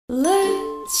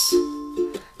Let's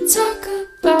talk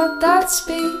about that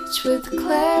speech with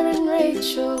Claire and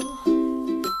Rachel.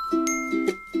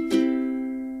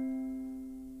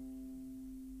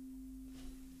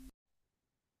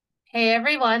 Hey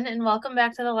everyone, and welcome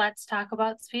back to the Let's Talk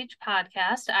About Speech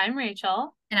podcast. I'm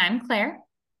Rachel, And I'm Claire.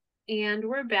 and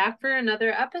we're back for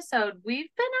another episode. We've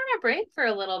been on a break for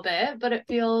a little bit, but it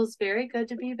feels very good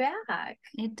to be back.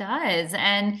 It does.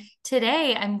 And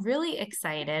today I'm really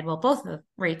excited. Well, both of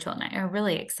Rachel and I are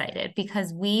really excited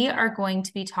because we are going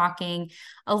to be talking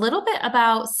a little bit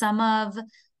about some of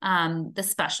the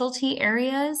specialty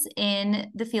areas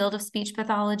in the field of speech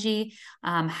pathology,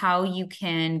 how you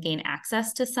can gain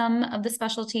access to some of the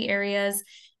specialty areas,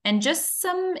 and just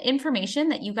some information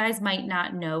that you guys might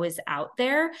not know is out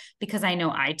there because I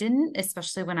know I didn't,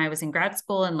 especially when I was in grad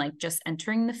school and like just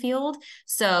entering the field.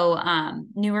 So,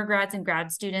 newer grads and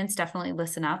grad students definitely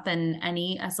listen up, and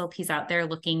any SLPs out there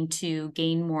looking to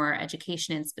gain more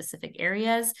education in specific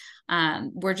areas.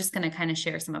 We're just going to kind of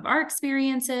share some of our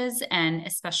experiences and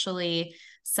especially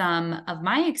some of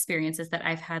my experiences that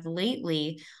I've had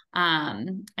lately.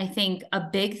 I think a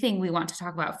big thing we want to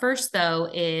talk about first, though,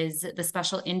 is the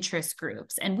special interest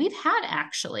groups. And we've had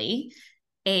actually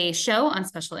a show on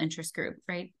special interest group,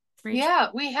 right? Rach? Yeah,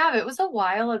 we have. It was a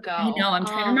while I know. ago. I'm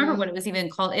trying to remember what it was even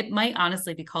called. It might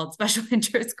honestly be called special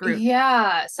interest group,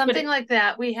 Yeah, but something like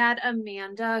that. We had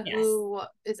Amanda, yes, who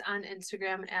is on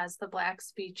Instagram as the Black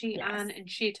Speechy, yes. on, and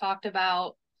she talked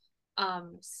about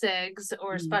SIGs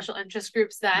or Mhm. special interest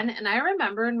groups then. And I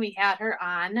remember when we had her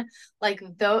on, like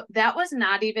though that was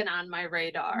not even on my Me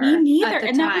radar neither. at the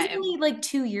And that was time. only like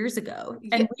 2 years ago.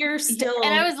 Yeah, And we're yeah. And I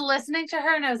still, was listening to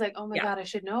her and I was like, oh my yeah, God, I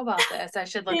should know about this. I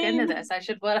should look into same. this. I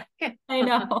should what I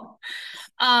know.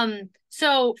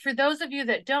 so for those of you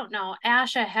that don't know,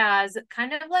 ASHA has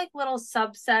kind of like little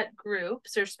subset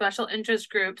groups or special interest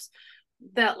groups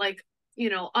that like,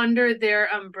 under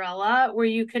their umbrella where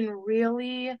you can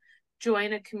really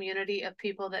join a community of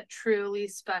people that truly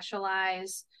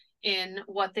specialize in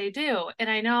what they do. And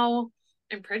I know,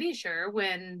 I'm pretty sure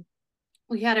when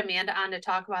we had Amanda on to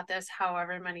talk about this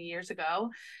however many years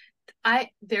ago, I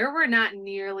there were not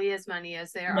nearly as many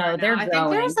as there are No, now. they're I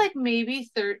think there's growing. like maybe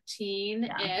Yeah.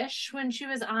 13-ish when she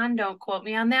was on. Don't quote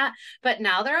me on that. But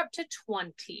now they're up to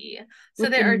 20. So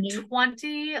With the there are new,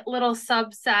 20 little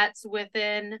subsets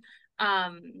within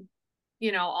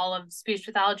all of speech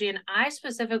pathology. And I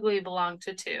specifically belong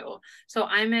to two. So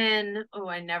I'm in, oh,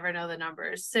 I never know the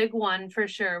numbers. SIG one for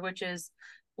sure, which is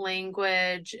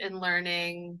language and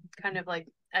learning, kind of like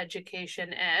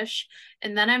education-ish.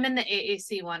 And then I'm in the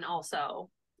AAC one also.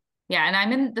 yeah, and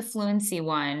I'm in the fluency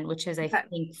one, which is, I Okay.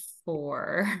 think,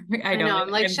 four. I I know know. I'm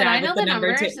like, I'm should I bad with know the the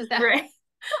number too. numbers? Is that Right.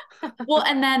 Well,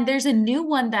 and then there's a new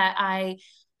one that I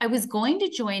was going to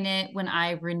join it when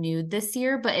I renewed this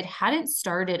year, but it hadn't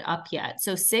started up yet.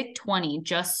 So SIG 20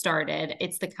 just started.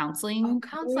 It's the oh, counseling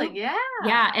counseling? group. Yeah.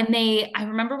 Yeah, and I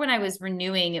remember when I was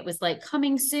renewing, it was like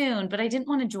coming soon, but I didn't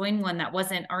want to join one that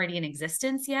wasn't already in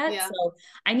existence yet. Yeah. So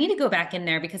I need to go back in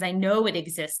there because I know it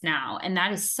exists now. And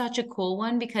that is such a cool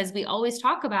one because we always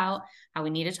talk about how we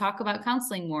need to talk about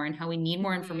counseling more and how we need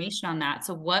more Mm-hmm. information on that.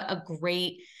 So what a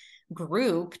great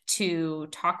group to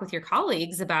talk with your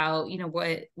colleagues about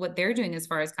what they're doing as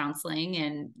far as counseling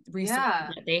and resources Yeah.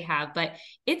 that they have. But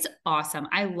it's awesome.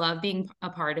 I love being a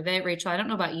part of it. Rachel, I don't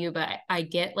know about you, but I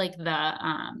get like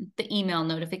the email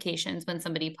notifications when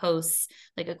somebody posts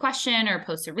like a question or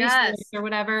posts a resource Yes. or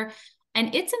whatever.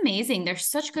 And it's amazing. There's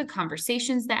such good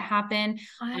conversations that happen.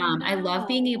 I I love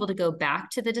being able know. to go back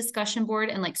to the discussion board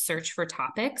and like search for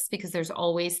topics because there's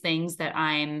always things that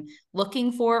I'm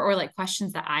looking for or like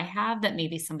questions that I have that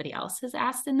maybe somebody else has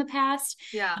asked in the past.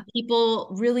 Yeah.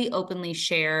 People really openly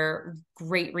share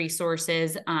great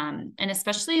resources. And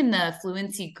especially in the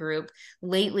fluency group,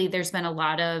 lately there's been a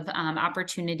lot of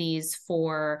opportunities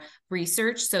for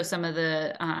research. So some of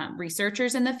the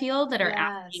researchers in the field that are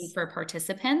asking Yes. for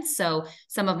participants. So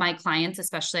some of my clients,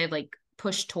 especially, have like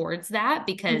pushed towards that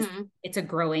because Mm-hmm. it's a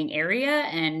growing area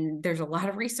and there's a lot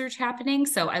of research happening.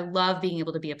 So I love being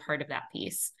able to be a part of that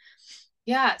piece.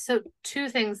 Yeah, so two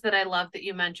things that I love that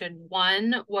you mentioned.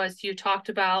 One was you talked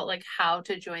about like how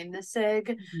to join the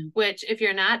SIG, Mhm. which if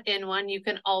you're not in one, you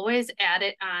can always add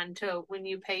it on to when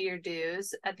you pay your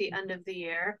dues at the end of the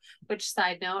year. Which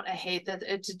side note, I hate that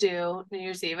it's due New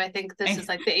Year's Eve. I think this I is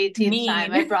like the 18th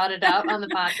time I mean, brought it up on the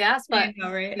podcast, but I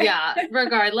know, right? yeah,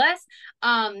 regardless,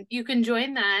 you can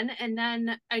join then. And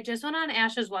then I just went on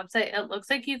Ash's website. It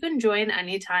looks like you can join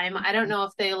anytime. I don't know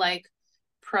if they like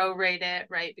prorate it,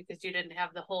 right? Because you didn't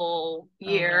have the whole Oh,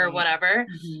 year or right. whatever.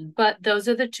 Mm-hmm. But those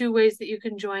are the two ways that you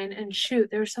can join. And shoot,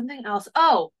 there was something else.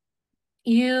 Oh,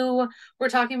 you were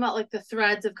talking about like the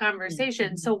threads of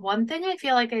conversation. So one thing I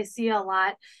feel like I see a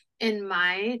lot in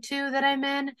my two that I'm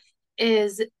in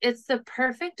is it's the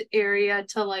perfect area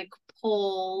to like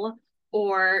pull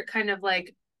or kind of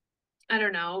like, I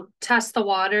don't know, test the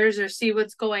waters or see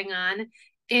what's going on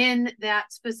in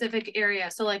that specific area.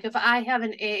 So like if I have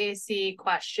an AAC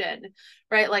question,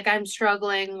 right? Like I'm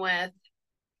struggling with,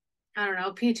 I don't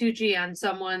know, P2G on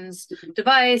someone's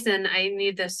device and I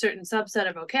need this certain subset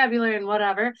of vocabulary and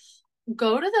whatever,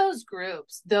 go to those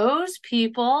groups. Those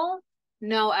people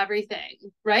know everything,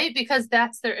 right? Because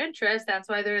that's their interest. That's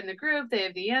why they're in the group. They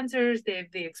have the answers, they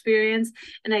have the experience.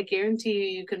 And I guarantee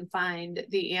you can find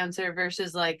the answer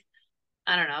versus like,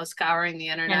 I don't know, scouring the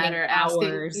internet Spending or asking.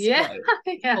 hours. Yeah.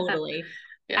 Right. Yeah. Totally.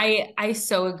 Yeah. I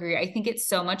so agree. I think it's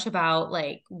so much about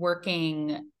like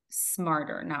working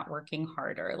smarter, not working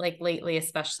harder. Like lately,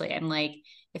 especially, I'm like,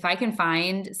 if I can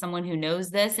find someone who knows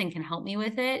this and can help me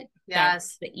with it,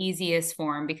 that's Yes. the easiest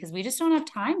form, because we just don't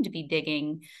have time to be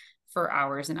digging for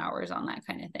hours and hours on that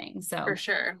kind of thing. So For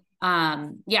sure.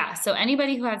 yeah, so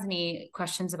anybody who has any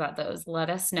questions about those, let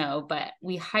us know, but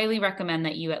we highly recommend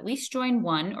that you at least join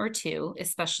one or two,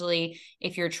 especially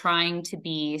if you're trying to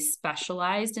be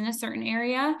specialized in a certain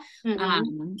area.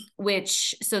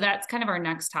 Which, so that's kind of our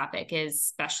next topic, is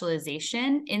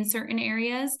specialization in certain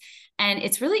areas. And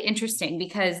it's really interesting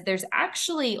because there's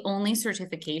actually only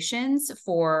certifications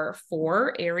for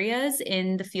 4 areas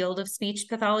in the field of speech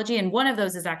pathology, and one of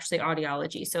those is actually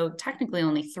audiology, so technically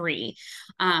only 3.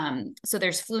 So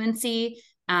there's fluency,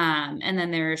 and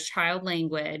then there's child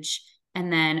language,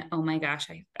 and then, oh my gosh,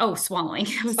 swallowing.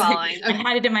 I was Swallowing. like, I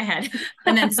had it in my head.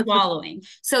 And then swallowing.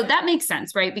 So that makes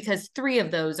sense, right? Because 3 of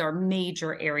those are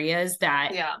major areas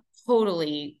that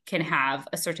totally can have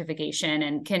a certification,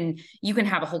 and you can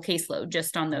have a whole caseload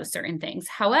just on those certain things.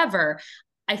 However,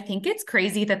 I think it's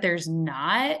crazy that there's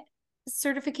not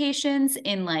certifications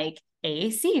in like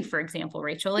AAC, for example,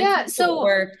 Rachel, like,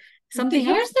 or something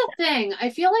here's else. the thing.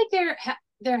 I feel like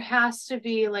there has to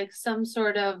be like some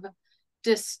sort of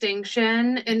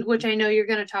distinction, in which I know you're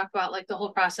going to talk about like the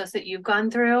whole process that you've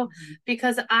gone through,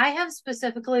 because I have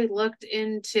specifically looked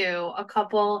into a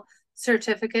couple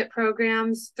certificate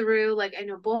programs through, like, I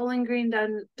know Bowling Green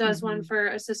does one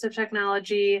for assistive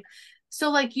technology.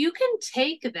 So like you can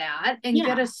take that and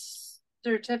get a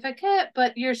certificate,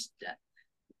 but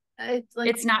it's like,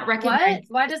 it's not recognized.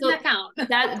 Why doesn't that count?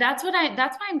 That's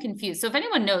why I'm confused. So if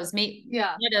anyone knows,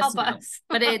 let us know.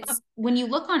 But it's when you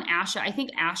look on ASHA, I think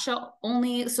ASHA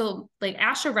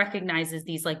ASHA recognizes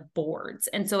these like boards.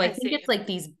 And so I think it's like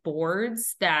these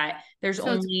boards that there's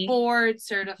only board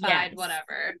certified,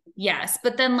 whatever. Yes.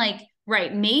 But then like,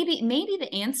 right, maybe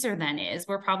the answer then is,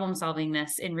 we're problem solving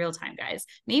this in real time, guys.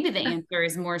 Maybe the answer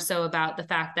is more so about the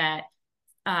fact that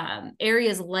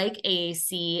areas like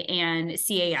AAC and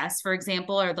CAS, for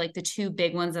example, are like the 2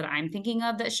 big ones that I'm thinking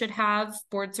of that should have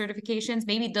board certifications.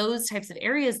 Maybe those types of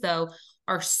areas, though,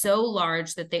 are so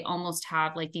large that they almost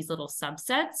have like these little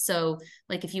subsets. So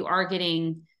like if you are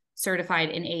getting certified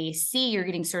in AAC, you're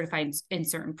getting certified in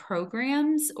certain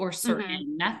programs or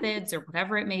certain methods or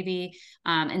whatever it may be.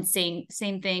 And same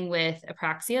thing with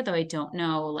apraxia, though I don't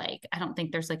know, like, I don't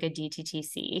think there's like a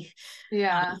DTTC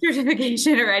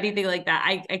certification or anything like that.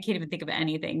 I can't even think of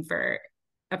anything for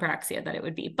apraxia that it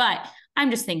would be, but I'm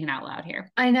just thinking out loud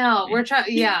here. I know we're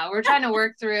trying to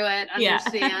work through it,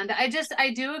 understand.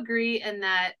 I do agree in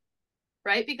that,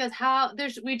 right? Because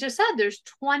we just said there's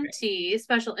 20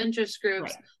 special interest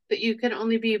groups, but you can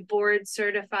only be board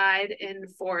certified in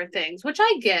 4 things, which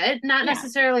I get. Not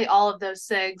necessarily all of those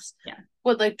SIGs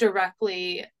would like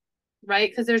directly, right?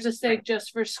 Because there's a SIG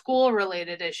just for school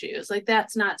related issues. Like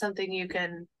that's not something you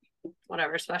can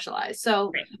whatever specialize.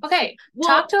 So okay,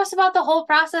 talk to us about the whole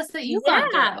process that you've gone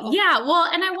through. Well,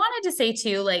 and I wanted to say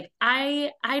too, like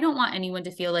I don't want anyone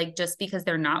to feel like just because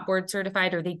they're not board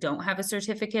certified or they don't have a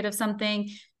certificate of something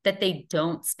that they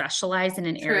don't specialize in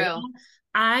an area.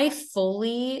 I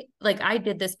fully, like, I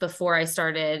did this before I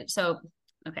started. So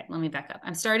okay, let me back up.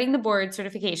 I'm starting the board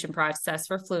certification process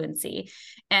for fluency.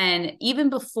 And even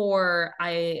before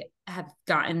I have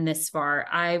gotten this far,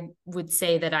 I would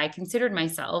say that I considered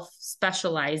myself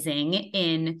specializing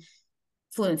in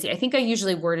fluency. I think I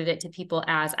usually worded it to people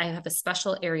as I have a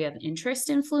special area of interest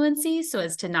in fluency, so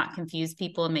as to not confuse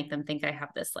people and make them think I have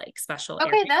this like special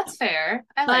area. Okay, that's fair.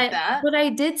 I like that. But I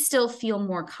did still feel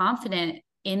more confident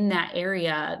in that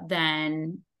area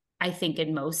than I think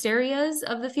in most areas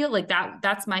of the field, like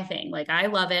that's my thing. Like I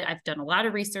love it. I've done a lot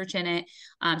of research in it.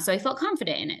 So I felt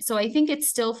confident in it. So I think it's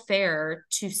still fair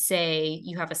to say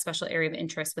you have a special area of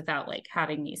interest without like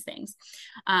having these things.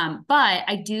 But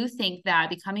I do think that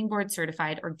becoming board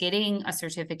certified or getting a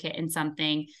certificate in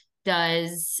something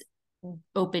does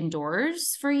open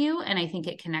doors for you. And I think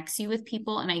it connects you with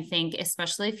people. And I think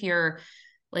especially if you're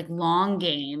like long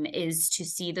game is to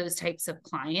see those types of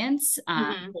clients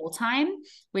full time,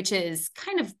 which is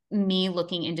kind of me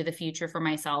looking into the future for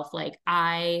myself. Like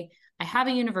I have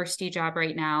a university job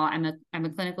right now. I'm a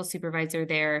clinical supervisor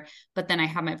there, but then I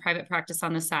have my private practice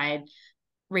on the side.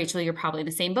 Rachel, you're probably in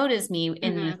the same boat as me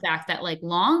in the fact that like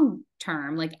long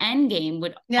term, like end game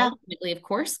would ultimately, of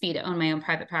course, be to own my own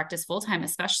private practice full time,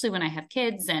 especially when I have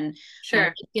kids and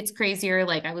it gets crazier.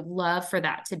 Like I would love for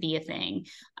that to be a thing,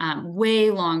 way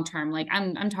long term. Like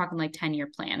I'm talking like 10-year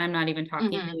plan. I'm not even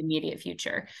talking the immediate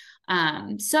future.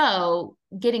 So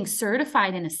getting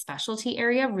certified in a specialty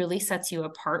area really sets you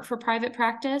apart for private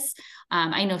practice.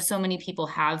 I know so many people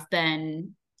have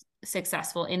been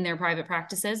successful in their private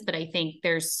practices, but I think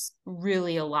there's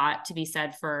really a lot to be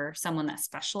said for someone that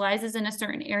specializes in a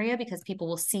certain area because people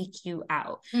will seek you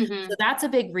out. So that's a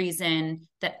big reason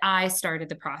that I started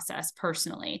the process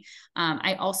personally.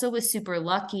 I also was super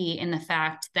lucky in the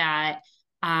fact that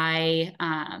I,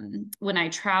 when I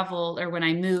traveled or when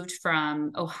I moved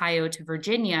from Ohio to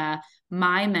Virginia,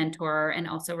 my mentor and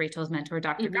also Rachel's mentor,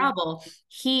 Dr. Gobble,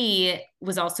 he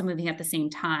was also moving at the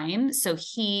same time. So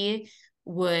he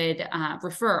would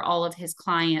refer all of his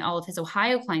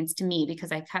Ohio clients to me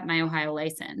because I kept my Ohio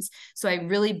license. So I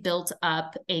really built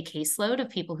up a caseload of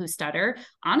people who stutter,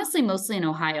 honestly, mostly in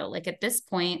Ohio. Like at this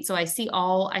point, so I see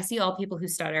all people who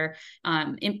stutter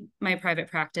in my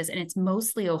private practice, and it's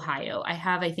mostly Ohio. I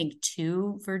have, I think,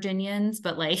 2 Virginians,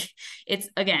 but like it's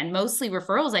again, mostly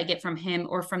referrals I get from him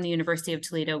or from the University of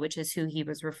Toledo, which is who he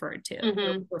was referred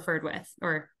with,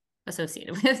 or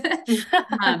associated with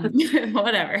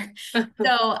whatever.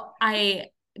 So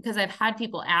because I've had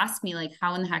people ask me like,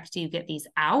 how in the heck do you get these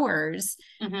hours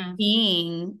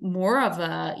being more of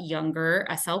a younger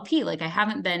SLP? Like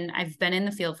I've been in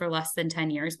the field for less than 10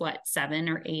 years, 7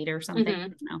 or 8 or something, I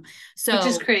don't know. So which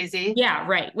is crazy. Yeah,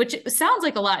 right. Which sounds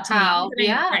like a lot to me.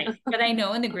 Yeah. Right. But I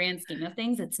know in the grand scheme of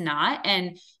things, it's not.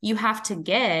 And you have to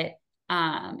get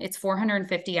it's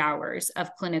 450 hours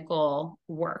of clinical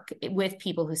work with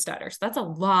people who stutter. So that's a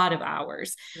lot of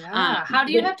hours. Yeah. How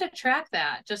do you have to track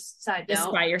that? Just side note.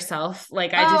 Just by yourself.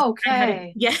 Like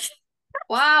yes.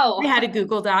 Wow. I had a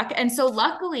Google Doc. And so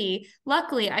luckily,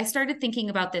 I started thinking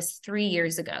about this 3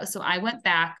 years ago. So I went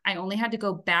back, I only had to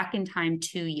go back in time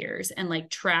 2 years and like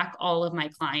track all of my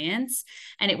clients.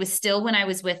 And it was still when I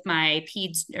was with my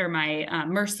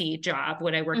Mercy job,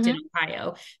 when I worked in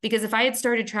Ohio, because if I had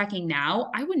started tracking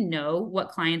now, I wouldn't know what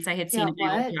clients I had seen in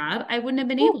my old job. I wouldn't have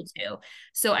been able to.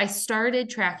 So I started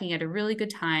tracking at a really good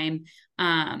time.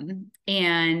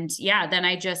 And yeah, then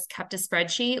I just kept a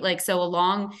spreadsheet. Like, so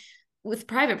along with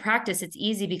private practice, it's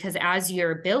easy because as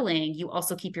you're billing, you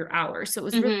also keep your hours. So it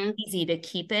was really easy to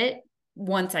keep it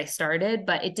once I started,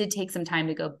 but it did take some time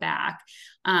to go back.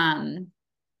 And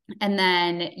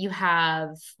then you have,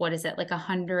 what is it, like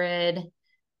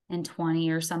 120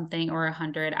 or something, or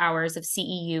 100 hours of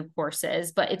CEU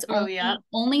courses, but it's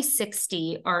only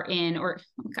 60 are in, or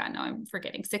God, no, I'm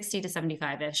forgetting, 60 to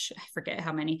 75-ish. I forget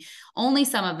how many. Only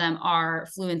some of them are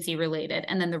fluency related.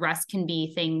 And then the rest can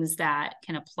be things that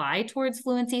can apply towards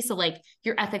fluency. So like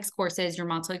your ethics courses, your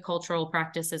multicultural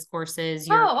practices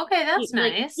courses. Okay. That's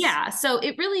nice. Yeah. So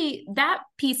it really, that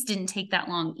piece didn't take that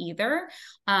long either.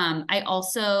 I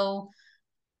also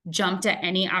jumped at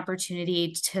any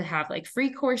opportunity to have like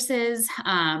free courses.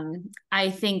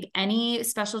 I think any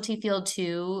specialty field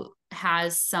too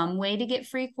has some way to get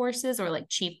free courses or like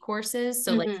cheap courses.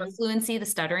 So like for Fluency, the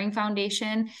Stuttering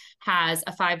Foundation has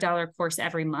a $5 course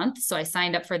every month. So I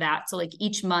signed up for that. So like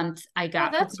each month I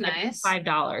got that's nice.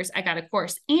 $5. I got a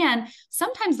course. And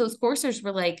sometimes those courses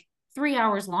were like 3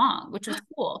 hours long, which was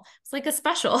cool. It's like a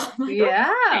special.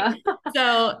 Yeah.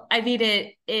 So I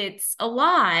mean, it's a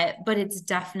lot, but it's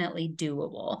definitely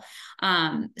doable.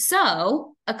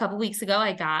 So a couple weeks ago,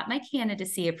 I got my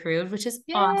candidacy approved, which is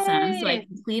awesome. So I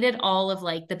completed all of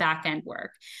like the back end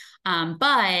work.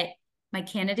 But my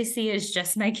candidacy is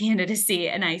just my candidacy,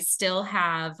 and I still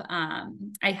have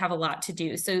I have a lot to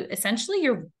do. So essentially,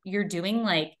 you're doing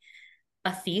like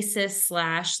a thesis /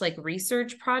 like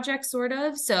research project sort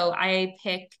of. So I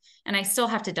pick, and I still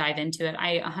have to dive into it.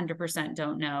 I 100%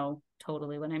 don't know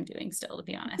totally what I'm doing still, to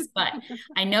be honest, but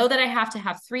I know that I have to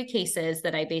have 3 cases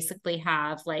that I basically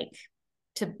have like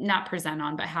to not present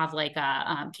on, but have like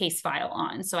a case file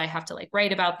on. So I have to like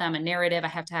write about them, a narrative. I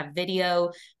have to have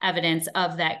video evidence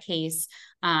of that case.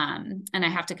 And I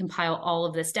have to compile all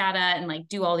of this data and like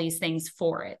do all these things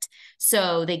for it.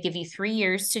 So they give you 3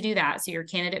 years to do that. So you're a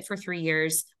candidate for 3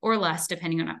 years or less,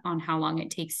 depending on how long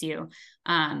it takes you.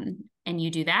 And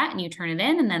you do that and you turn it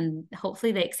in, and then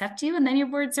hopefully they accept you, and then you're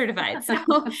board certified. So,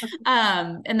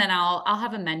 and then I'll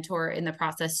have a mentor in the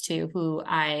process too, who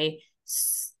I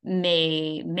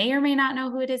may or may not know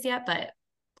who it is yet, but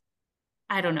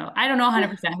I don't know. I don't know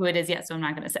 100% who it is yet, so I'm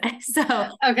not going to say. So,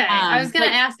 okay. I was going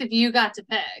to ask if you got to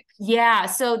pick. Yeah.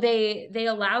 So they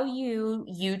allow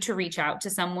you to reach out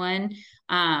to someone.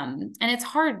 And it's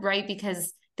hard, right?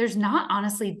 Because there's not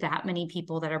honestly that many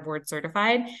people that are board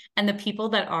certified, and the people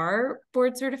that are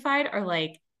board certified are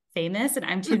like famous, and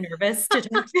I'm too nervous to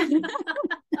talk to them.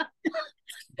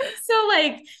 So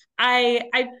like I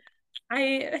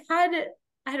had,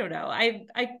 I don't know. I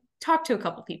talked to a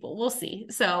couple people. We'll see.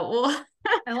 So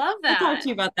I love that. I'll talk to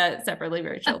you about that separately,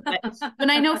 Rachel. But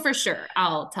when I know for sure,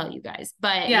 I'll tell you guys.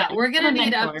 But yeah we're going to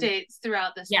need updates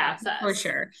throughout this process. For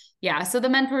sure. Yeah. So the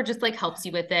mentor just like helps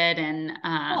you with it. And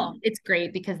cool. It's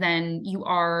great because then you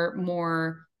are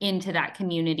more into that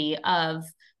community of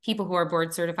people who are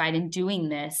board certified and doing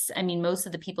this. I mean, most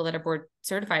of the people that are board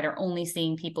certified are only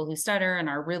seeing people who stutter and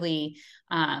are really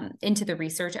into the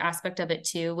research aspect of it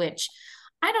too, which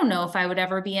I don't know if I would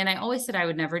ever be in. I always said I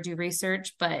would never do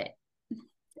research, but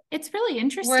it's really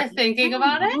interesting. We're thinking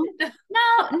about it.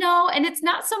 No. And it's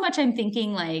not so much I'm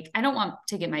thinking like, I don't want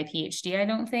to get my PhD, I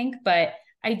don't think, but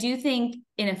I do think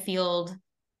in a field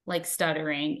like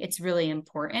stuttering, it's really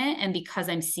important. And because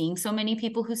I'm seeing so many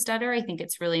people who stutter, I think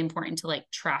it's really important to like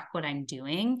track what I'm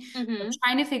doing. I'm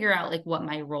trying to figure out like what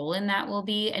my role in that will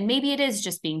be. And maybe it is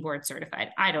just being board certified.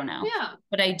 I don't know. Yeah.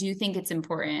 But I do think it's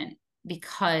important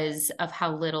because of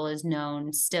how little is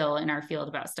known still in our field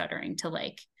about stuttering to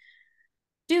like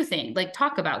do things, like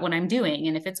talk about what I'm doing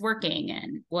and if it's working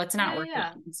and what's not working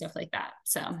and stuff like that.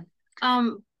 So,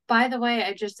 by the way,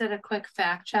 I just did a quick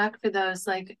fact check for those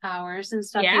like hours and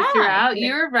stuff you threw out.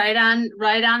 You're right on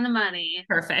the money.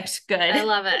 Perfect. Good. I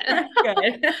love it.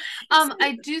 Good.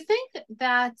 I do think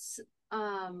that's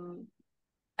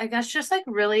I guess just like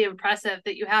really impressive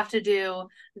that you have to do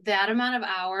that amount of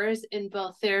hours in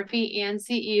both therapy and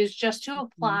CEs just to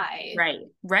apply.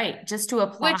 Right. Just to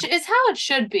apply. Which is how it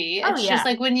should be. It's just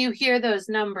like when you hear those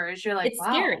numbers, you're like, it's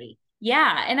wow. Scary.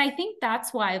 Yeah. And I think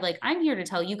that's why, like, I'm here to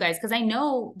tell you guys, because I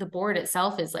know the board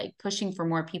itself is like pushing for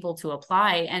more people to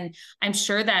apply. And I'm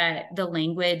sure that the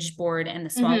language board and the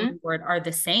swallowing board are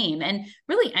the same. And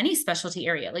really any specialty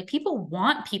area, like people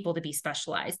want people to be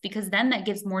specialized because then that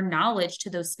gives more knowledge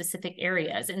to those specific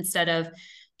areas instead of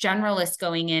generalists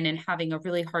going in and having a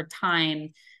really hard time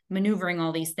maneuvering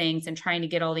all these things and trying to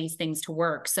get all these things to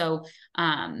work. So,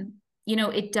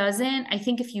 it doesn't, I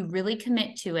think if you really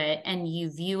commit to it and you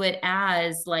view it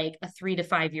as like a 3 to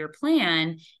 5 year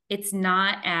plan, it's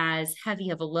not as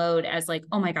heavy of a load as like,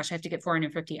 oh my gosh, I have to get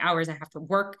 450 hours. I have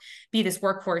to be this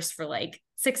workforce for like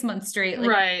 6 months straight.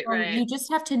 Like, right. You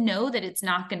just have to know that it's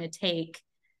not going to take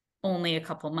only a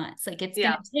couple months. Like it's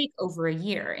going to take over a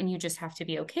year and you just have to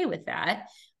be okay with that.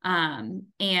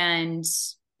 And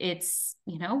it's,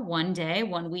 1 day,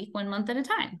 1 week, 1 month at a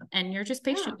time. And you're just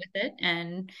patient with it.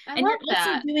 And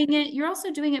you're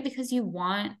also doing it because you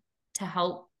want to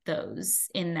help those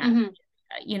in that,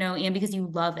 and because you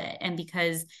love it and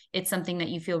because it's something that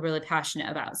you feel really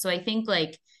passionate about. So I think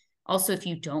like, also, if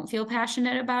you don't feel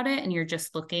passionate about it and you're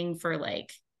just looking for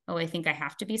like, oh, I think I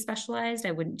have to be specialized,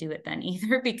 I wouldn't do it then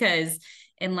either, because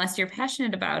unless you're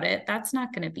passionate about it, that's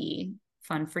not going to be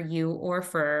fun for you or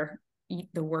for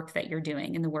the work that you're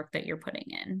doing and the work that you're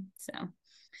putting in. So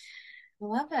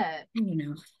love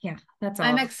it. That's all.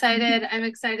 I'm excited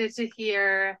to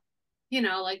hear,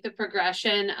 like the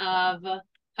progression of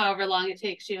however long it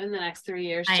takes you in the next 3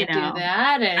 years to do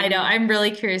that. And I know. I'm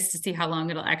really curious to see how long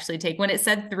it'll actually take. When it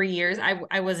said 3 years,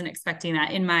 I wasn't expecting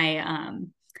that in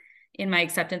my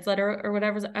acceptance letter or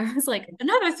whatever. I was like,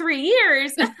 another 3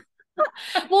 years.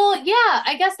 Well, yeah,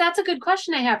 I guess that's a good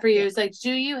question I have for you is like,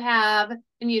 do you have,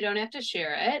 and you don't have to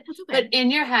share it, but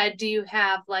in your head, do you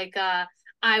have like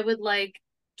I would like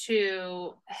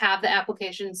to have the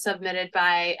application submitted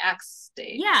by X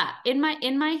date? Yeah, in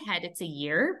my head, it's a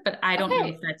year, but I don't know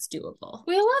if that's doable.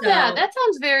 We love that. That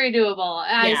sounds very doable.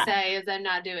 I say is I'm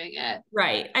not doing it.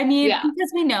 Right. I mean,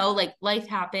 because we know like life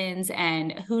happens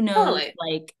and who knows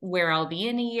like where I'll be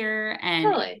in a year.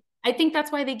 And I think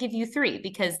that's why they give you 3,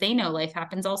 because they know life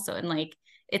happens also. And like,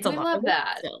 it's a lot of work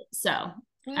still. So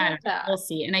I don't know. We'll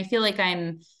see. And I feel like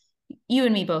I'm, you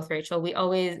and me both, Rachel,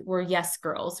 we're yes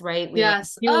girls, right?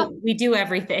 Yes. Oh, We do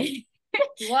everything.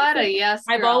 what a yes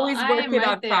I've girl. always I am working right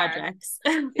on there. projects.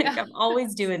 Like Yeah. I'm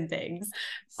always doing things.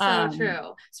 So true.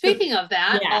 So Speaking of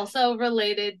that, yeah. also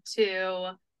related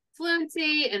to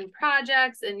fluency and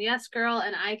projects and yes girl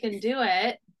and I can do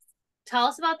it. Tell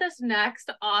us about this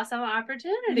next awesome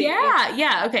opportunity.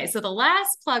 Yeah. Okay. So the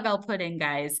last plug I'll put in,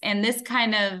 guys, and this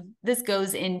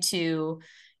goes into,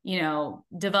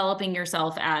 developing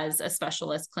yourself as a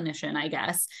specialist clinician, I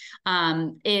guess,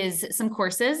 is some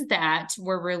courses that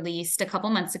were released a couple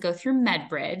months ago through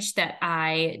MedBridge that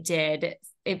I did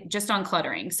just on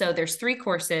cluttering. So there's 3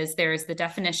 courses. There's the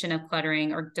definition of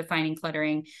cluttering or defining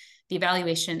cluttering, the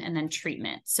evaluation, and then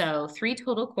treatment. So 3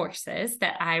 total courses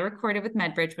that I recorded with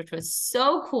MedBridge, which was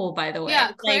so cool, by the way.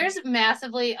 Yeah, Claire's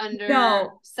massively No.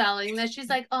 underselling this. She's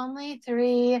like, only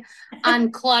 3 on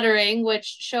cluttering, which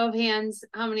show of hands,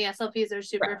 how many SLPs are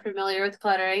super familiar with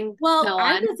cluttering? Well, No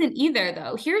I one. wasn't either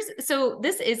though. So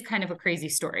this is kind of a crazy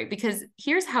story because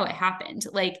here's how it happened.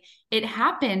 Like it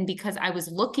happened because I was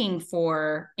looking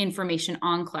for information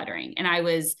on cluttering and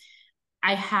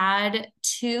I had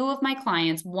 2 of my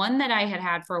clients, one that I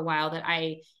had for a while that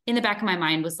in the back of my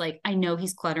mind was like, I know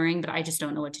he's cluttering, but I just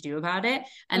don't know what to do about it.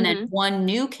 And then one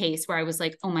new case where I was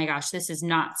like, oh my gosh, this is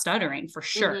not stuttering for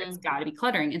sure. It's got to be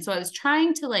cluttering. And so I was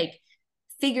trying to like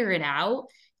figure it out.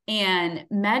 And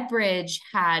MedBridge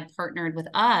had partnered with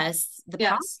us, the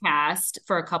podcast,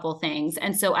 for a couple things.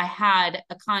 And so I had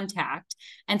a contact.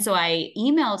 And so I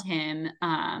emailed him,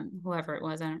 whoever it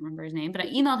was, I don't remember his name, but I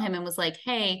emailed him and was like,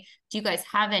 hey, do you guys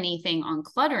have anything on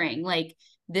cluttering? Like,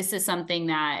 this is something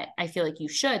that I feel like you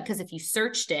should, because if you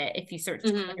searched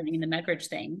cluttering in the MedBridge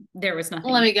thing, there was nothing.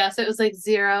 Let me guess. It was like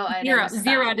 0 items.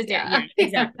 0 out of 0. Yeah,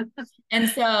 exactly. And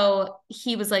so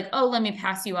he was like, oh, let me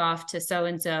pass you off to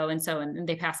so-and-so and so, and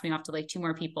they passed me off to like 2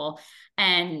 more people.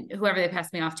 And whoever they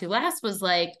passed me off to last was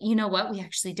like, you know what? We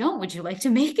actually don't. Would you like to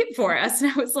make it for us?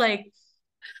 And I was like,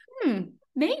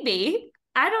 maybe.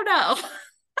 I don't know.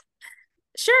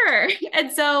 Sure.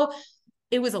 And so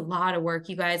it was a lot of work,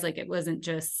 you guys. Like it wasn't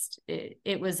just,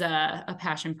 it was a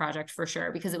passion project for sure,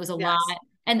 because it was a lot.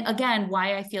 And again,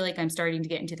 why I feel like I'm starting to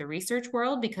get into the research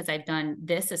world, because I've done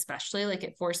this, especially like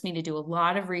it forced me to do a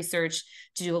lot of research,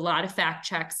 to do a lot of fact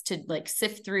checks, to like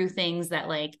sift through things that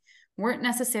like weren't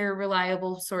necessarily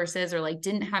reliable sources or like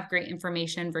didn't have great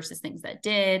information versus things that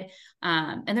did.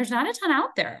 And there's not a ton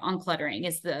out there on cluttering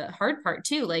is the hard part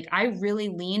too. Like I really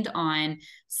leaned on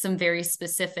some very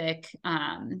specific,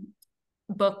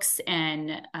 books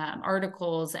and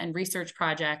articles and research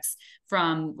projects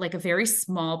from like a very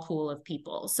small pool of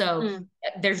people. So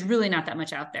there's really not that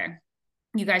much out there.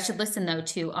 You guys should listen though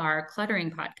to our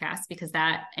cluttering podcast, because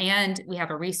and we have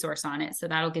a resource on it. So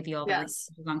that'll give you all the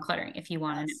resources on cluttering if you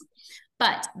want to know.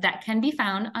 But that can be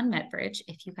found on MedBridge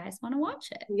if you guys want to watch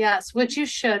it. Yes, which you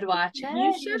should watch it.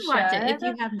 You should watch it if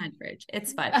you have MedBridge.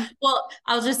 It's fun. Well,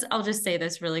 I'll just say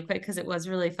this really quick because it was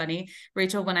really funny.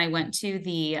 Rachel, when I went to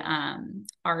the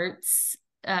arts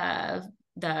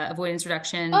the avoidance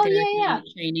reduction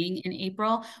training in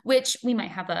April, which we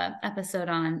might have a episode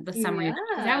on the summary.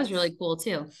 That was really cool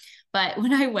too. But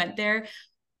when I went there,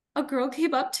 a girl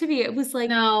came up to me. It was like,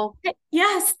 no,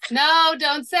 yes, no,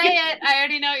 don't say it. I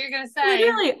already know what you're gonna say.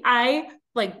 Literally, I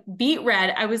like beat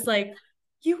red. I was like,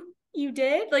 you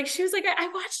did? Like, she was like, I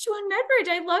watched you on MedBridge.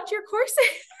 I loved your courses.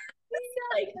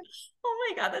 Like, oh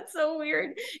my God, that's so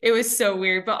weird. It was so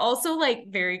weird, but also like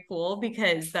very cool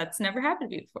because that's never happened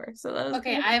to me before. So that was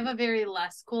okay. cool. I have a very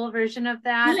less cool version of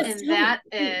that. Yes, and that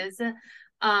is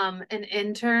an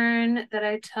intern that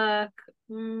I took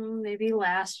maybe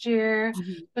last year,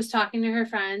 was talking to her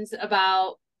friends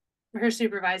about her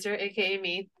supervisor, aka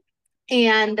me,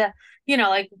 and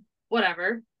like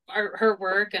whatever, her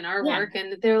work and our work,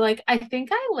 and they're like, I think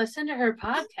I listened to her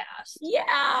podcast. Yeah.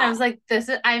 I was like,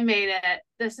 I made it.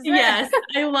 This is yes,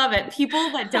 I love it.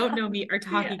 People that don't know me are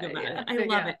talking about it. I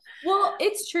love it. Well,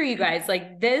 it's true, you guys.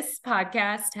 Like this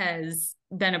podcast has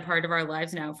been a part of our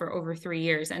lives now for over 3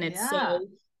 years, and it's so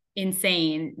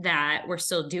insane that we're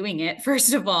still doing it,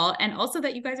 first of all, and also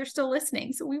that you guys are still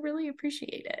listening. So we really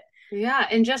appreciate it. Yeah.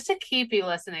 And just to keep you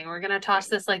listening, we're going to toss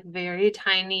this like very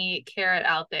tiny carrot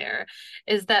out there,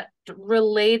 is that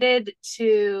related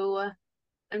to,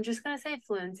 I'm just going to say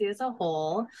fluency as a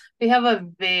whole. We have a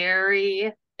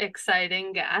very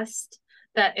exciting guest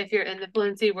that if you're in the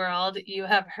fluency world, you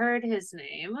have heard his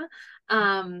name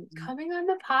coming on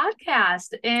the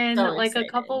podcast in like a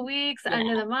couple weeks,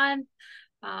 end of the month.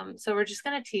 So we're just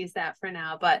going to tease that for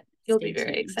now, but you'll be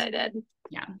very excited.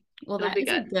 Yeah. Well, It'll that be is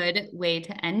a good. good way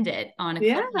to end it on a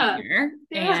Yeah. cliffhanger.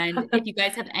 Yeah. And if you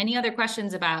guys have any other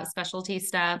questions about specialty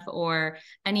stuff or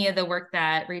any of the work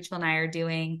that Rachel and I are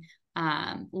doing,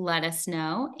 let us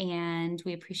know. And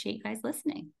we appreciate you guys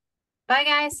listening. Bye,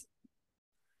 guys.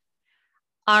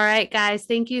 All right, guys.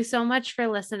 Thank you so much for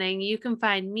listening. You can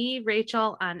find me,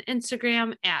 Rachel, on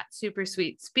Instagram at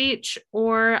SuperSweetSpeech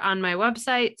or on my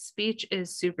website,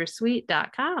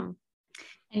 speechissupersweet.com.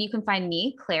 And you can find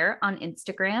me, Claire, on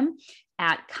Instagram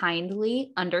at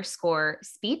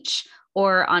kindly_speech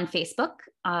or on Facebook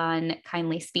on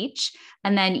Kindly Speech.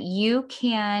 And then you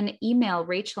can email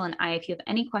Rachel and I if you have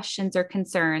any questions or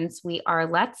concerns. We are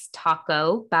Let's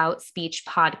Talko About Speech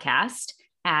podcast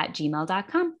at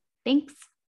gmail.com. Thanks.